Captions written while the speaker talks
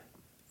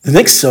The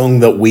next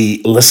song that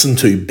we listen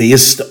to,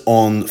 based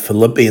on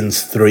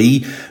Philippians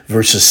 3,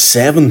 verses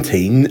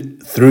 17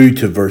 through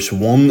to verse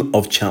 1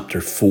 of chapter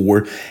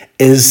 4,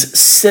 is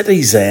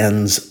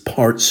Citizens,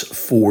 parts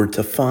 4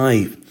 to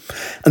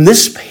 5. And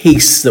this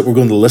piece that we're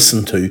going to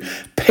listen to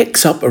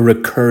picks up a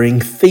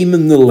recurring theme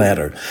in the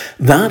letter,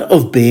 that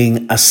of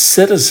being a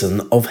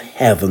citizen of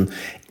heaven,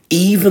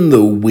 even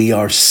though we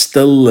are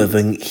still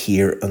living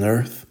here on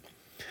earth.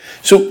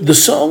 So the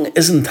song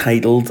is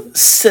entitled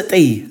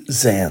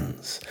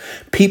Citizens,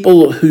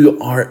 people who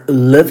are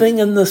living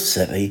in the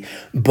city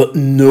but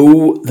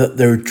know that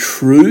their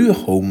true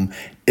home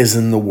is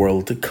in the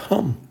world to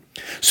come.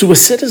 So a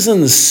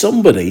citizen is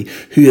somebody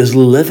who is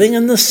living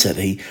in the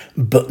city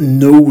but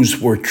knows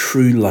where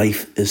true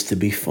life is to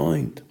be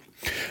found.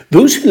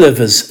 Those who live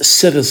as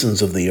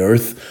citizens of the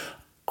earth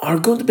are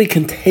going to be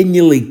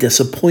continually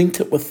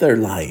disappointed with their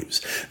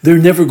lives. They're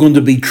never going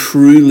to be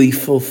truly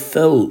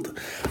fulfilled.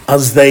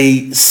 As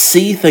they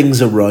see things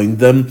around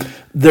them,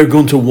 they're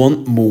going to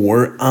want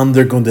more and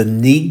they're going to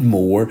need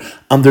more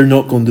and they're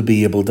not going to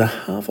be able to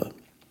have it.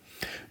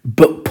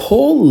 But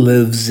Paul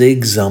lives the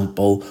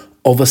example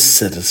of a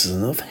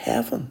citizen of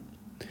heaven.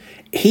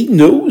 He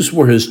knows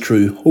where his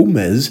true home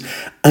is,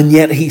 and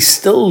yet he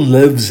still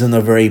lives in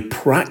a very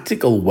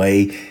practical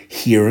way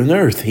here on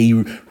earth. He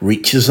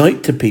reaches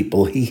out to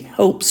people, he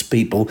helps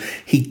people,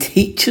 he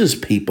teaches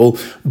people,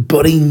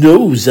 but he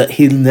knows that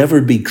he'll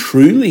never be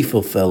truly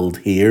fulfilled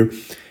here.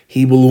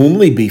 He will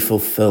only be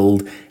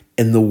fulfilled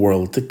in the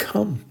world to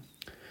come.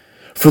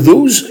 For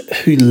those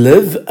who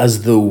live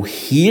as though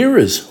here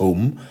is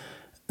home,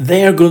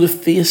 they are going to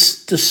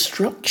face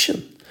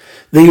destruction.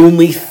 They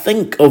only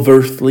think of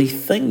earthly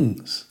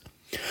things.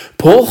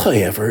 Paul,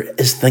 however,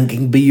 is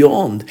thinking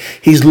beyond.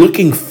 He's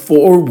looking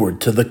forward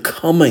to the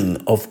coming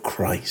of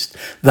Christ,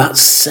 that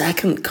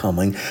second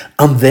coming,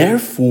 and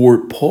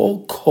therefore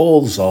Paul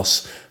calls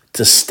us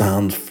to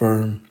stand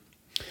firm.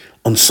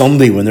 On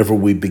Sunday, whenever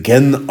we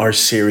begin our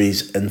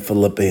series in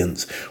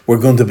Philippians,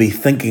 we're going to be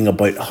thinking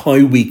about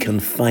how we can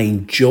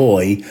find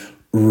joy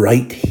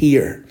right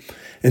here.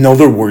 In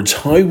other words,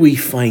 how we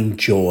find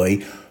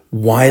joy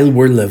while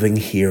we're living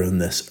here on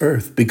this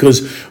earth,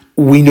 because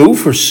we know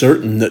for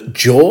certain that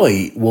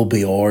joy will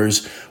be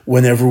ours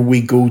whenever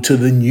we go to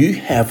the new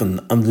heaven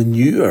and the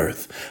new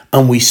earth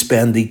and we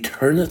spend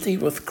eternity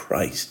with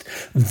Christ.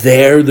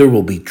 There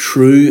will be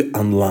true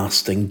and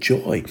lasting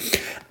joy.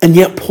 And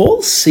yet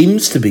Paul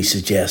seems to be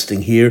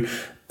suggesting here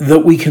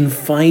that we can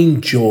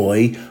find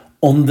joy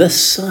on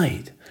this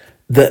side,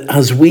 that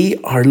as we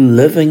are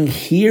living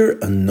here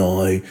and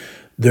now,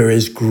 there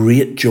is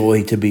great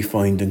joy to be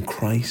found in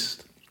Christ.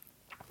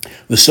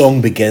 The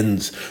song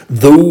begins,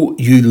 "Though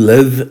you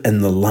live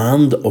in the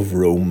land of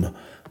Rome,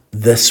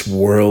 this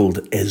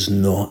world is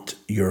not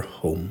your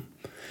home."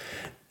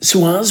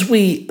 So as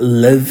we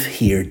live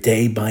here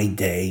day by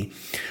day,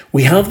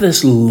 we have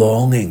this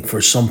longing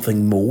for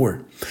something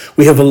more.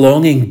 We have a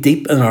longing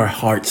deep in our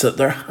hearts that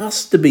there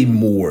has to be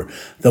more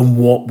than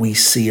what we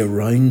see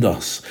around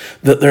us,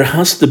 that there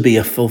has to be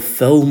a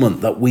fulfillment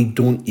that we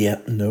don't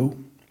yet know.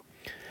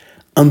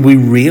 And we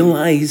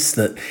realize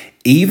that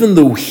even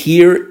though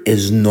here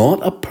is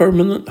not a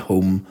permanent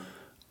home,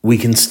 we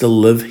can still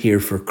live here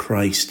for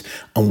Christ,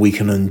 and we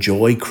can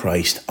enjoy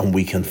Christ, and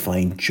we can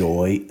find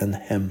joy in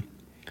Him.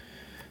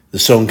 The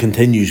song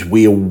continues,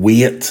 "We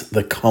await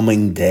the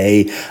coming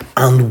day,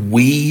 and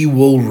we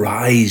will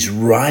rise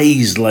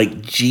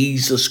like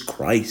Jesus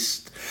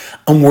Christ."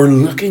 And we're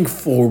looking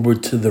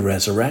forward to the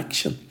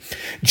resurrection.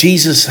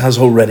 Jesus has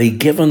already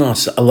given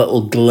us a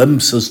little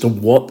glimpse as to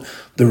what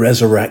the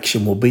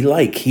resurrection will be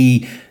like.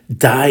 He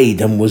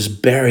died and was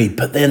buried,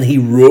 but then he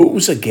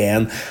rose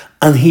again,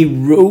 and he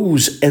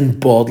rose in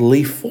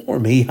bodily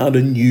form. He had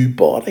a new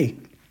body,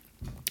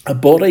 a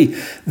body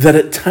that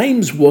at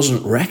times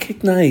wasn't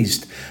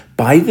recognized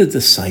by the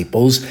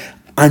disciples,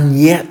 and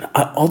yet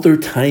at other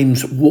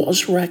times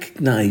was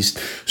recognized.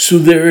 So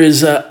there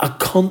is a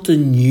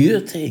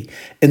continuity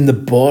in the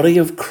body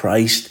of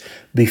Christ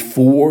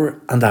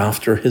before and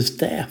after his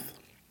death.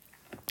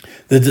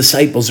 The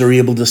disciples are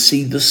able to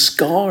see the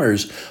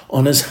scars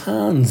on his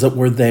hands that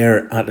were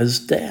there at his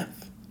death.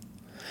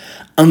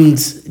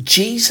 And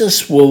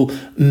Jesus will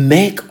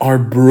make our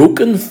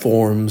broken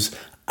forms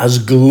as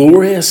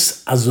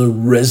glorious as a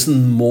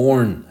risen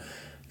morn.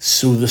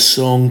 So the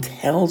song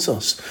tells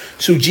us.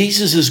 So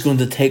Jesus is going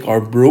to take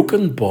our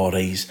broken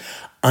bodies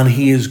and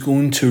he is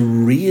going to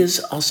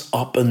raise us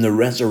up in the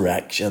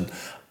resurrection,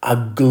 a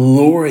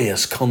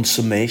glorious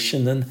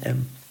consummation in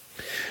him.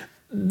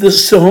 The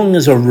song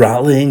is a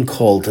rallying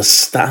call to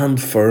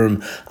stand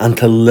firm and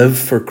to live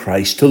for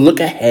Christ, to look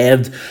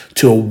ahead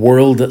to a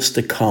world that's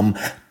to come.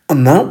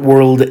 And that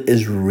world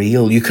is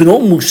real. You can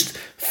almost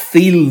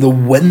feel the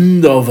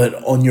wind of it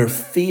on your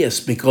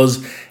face because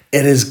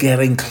it is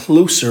getting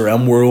closer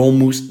and we're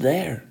almost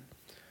there.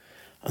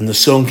 And the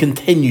song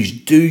continues,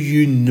 "Do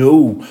you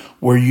know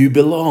where you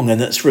belong?"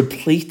 And it's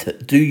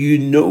repeated, "Do you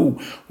know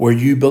where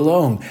you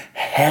belong?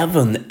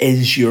 Heaven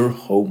is your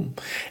home."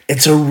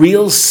 It's a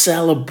real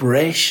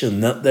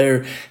celebration that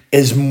there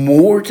is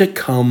more to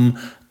come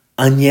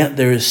and yet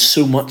there is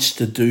so much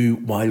to do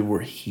while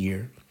we're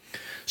here.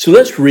 So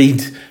let's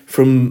read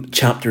from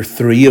chapter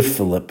 3 of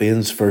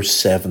Philippians, verse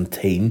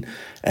 17,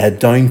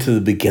 down to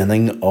the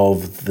beginning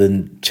of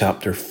the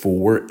chapter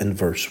 4 and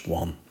verse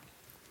 1.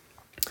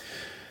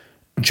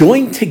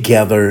 Join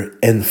together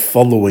in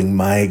following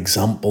my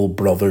example,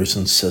 brothers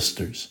and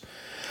sisters.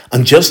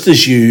 And just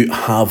as you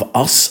have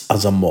us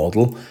as a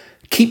model,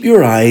 keep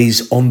your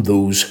eyes on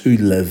those who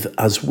live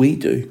as we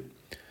do.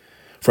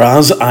 For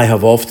as I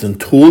have often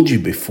told you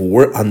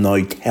before, and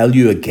now tell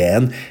you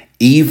again,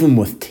 even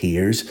with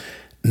tears,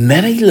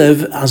 many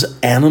live as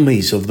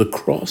enemies of the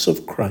cross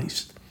of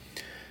Christ.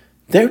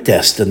 Their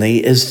destiny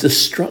is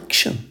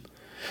destruction.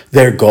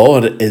 Their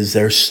God is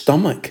their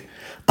stomach,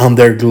 and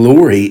their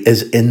glory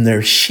is in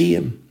their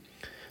shame.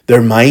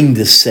 Their mind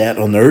is set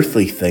on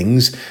earthly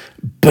things,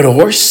 but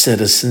our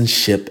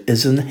citizenship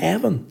is in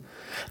heaven.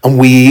 And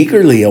we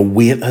eagerly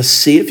await a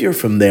Saviour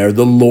from there,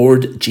 the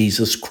Lord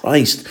Jesus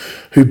Christ,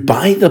 who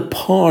by the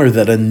power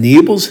that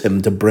enables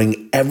him to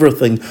bring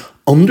everything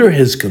under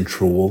his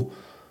control,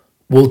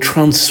 will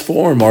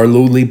transform our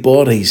lowly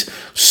bodies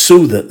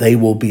so that they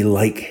will be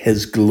like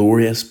his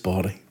glorious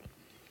body.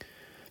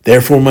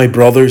 Therefore, my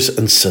brothers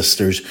and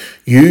sisters,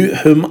 you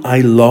whom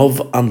I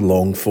love and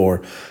long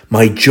for,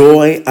 my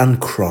joy and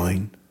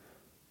crown,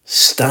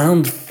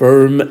 stand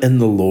firm in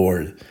the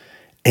Lord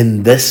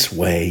in this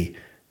way,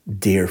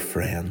 dear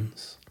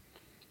friends.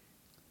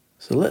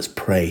 So let's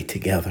pray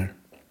together.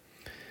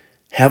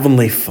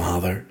 Heavenly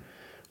Father,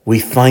 we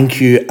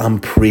thank you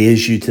and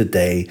praise you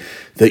today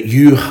that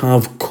you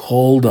have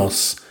called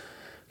us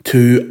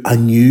to a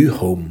new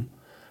home,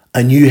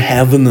 a new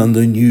heaven and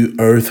a new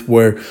earth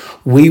where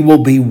we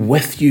will be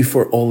with you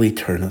for all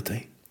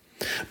eternity.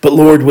 But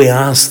Lord, we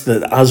ask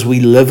that as we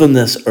live on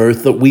this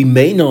earth, that we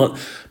may not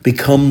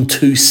become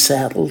too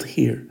settled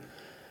here.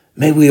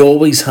 May we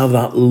always have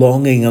that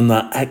longing and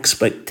that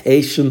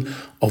expectation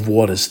of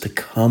what is to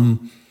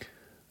come.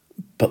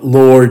 But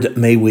Lord,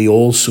 may we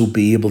also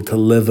be able to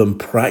live in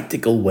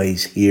practical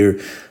ways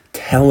here,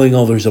 telling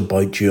others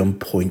about you and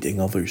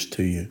pointing others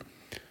to you.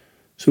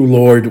 So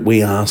Lord,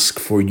 we ask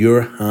for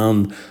your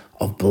hand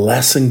of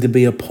blessing to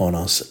be upon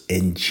us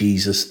in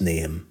Jesus'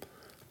 name.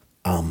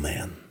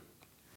 Amen.